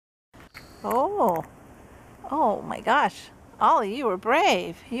Oh, oh my gosh. Ollie, you were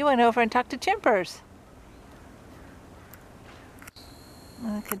brave. You went over and talked to Chimpers.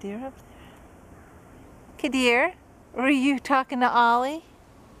 Kadir up there. Kadir, were you talking to Ollie?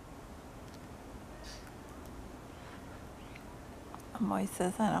 Moy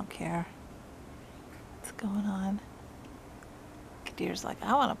says, I don't care what's going on. Kadir's like,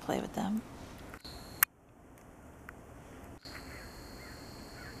 I want to play with them.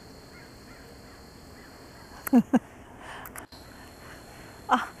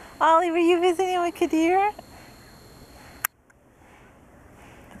 Ollie, were you visiting with Kadir?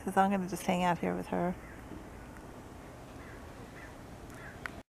 He says, I'm going to just hang out here with her.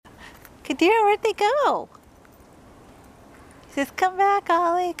 Kadir, where'd they go? He says, come back,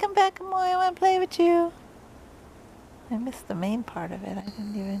 Ollie. Come back, Moy. I want to play with you. I missed the main part of it. I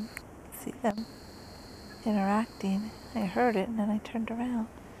didn't even see them interacting. I heard it and then I turned around.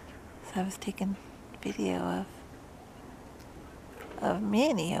 So I was taking video of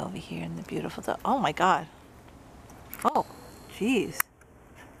Minnie over here in the beautiful dog. Oh my God. Oh, jeez.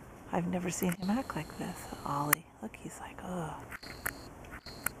 I've never seen him act like this. Ollie, look, he's like, ugh.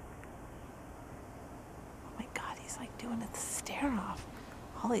 Oh my God, he's like doing a stare off.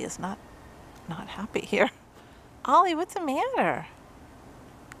 Ollie is not happy here. Ollie, what's the matter?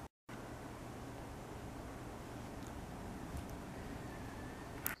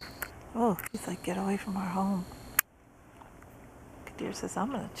 Oh, he's like, get away from our home. Kadir says, I'm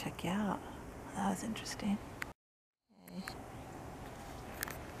gonna check you out. That was interesting. Okay.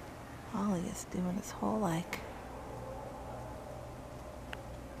 Ollie is doing his whole like.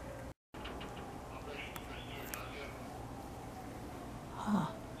 Huh.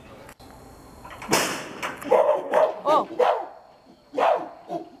 Oh!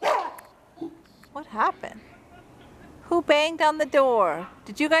 What happened? Who banged on the door?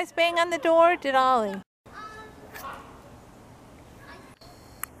 Did you guys bang on the door? Did Ollie?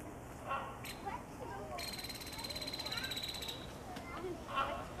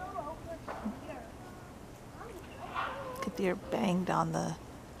 Kadir banged on the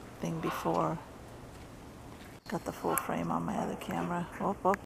thing before. Got the full frame on my other camera. Whoop, whoop.